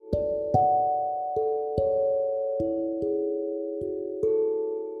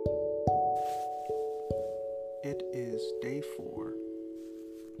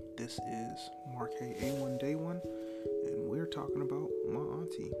This is Mark A1 Day 1, and we're talking about my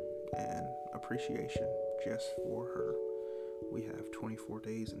auntie and appreciation just for her. We have 24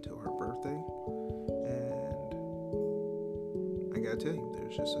 days until her birthday, and I gotta tell you,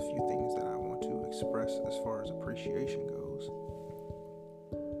 there's just a few things that I want to express as far as appreciation goes.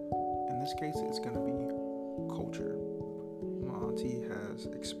 In this case, it's gonna be culture. My auntie has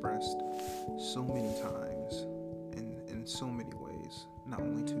expressed so many times in so many ways, not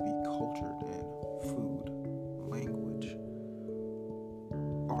only to be cultured in food, language,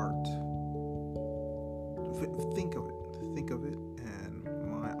 art. Think of it, and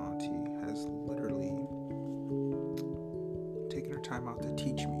my auntie has literally taken her time out to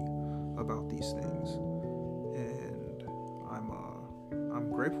teach me about these things, and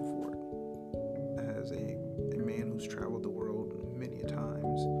I'm grateful for it. As a man who's traveled the world many a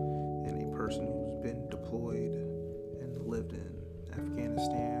times, and a person who's been deployed and lived in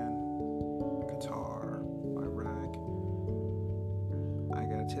Afghanistan, Qatar, Iraq, I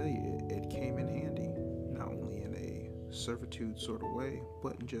gotta tell you, it came in handy, not only in a servitude sort of way,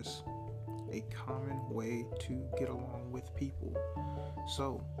 but in just a common way to get along with people.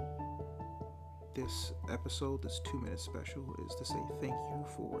 So, this episode, this 2-minute special, is to say thank you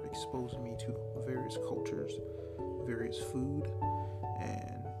for exposing me to various cultures, various food,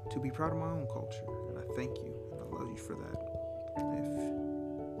 and to be proud of my own culture. And I thank you, and I love you for that.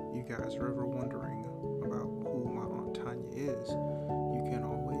 If you guys are ever wondering about who my Aunt Tanya is, you can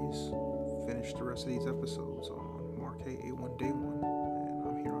always finish the rest of these episodes on Mark A1 Day 1. And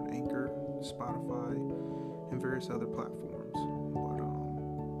I'm here on Anchor, Spotify, and various other platforms.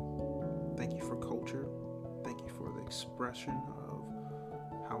 But thank you for culture. Thank you for the expression of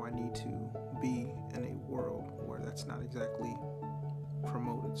how I need to be in a world where that's not exactly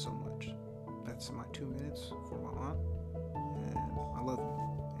promoted so much. That's my 2 minutes for my aunt, and I love you,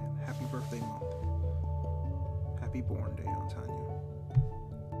 and happy birthday month. Happy born day, Aunt Tanya.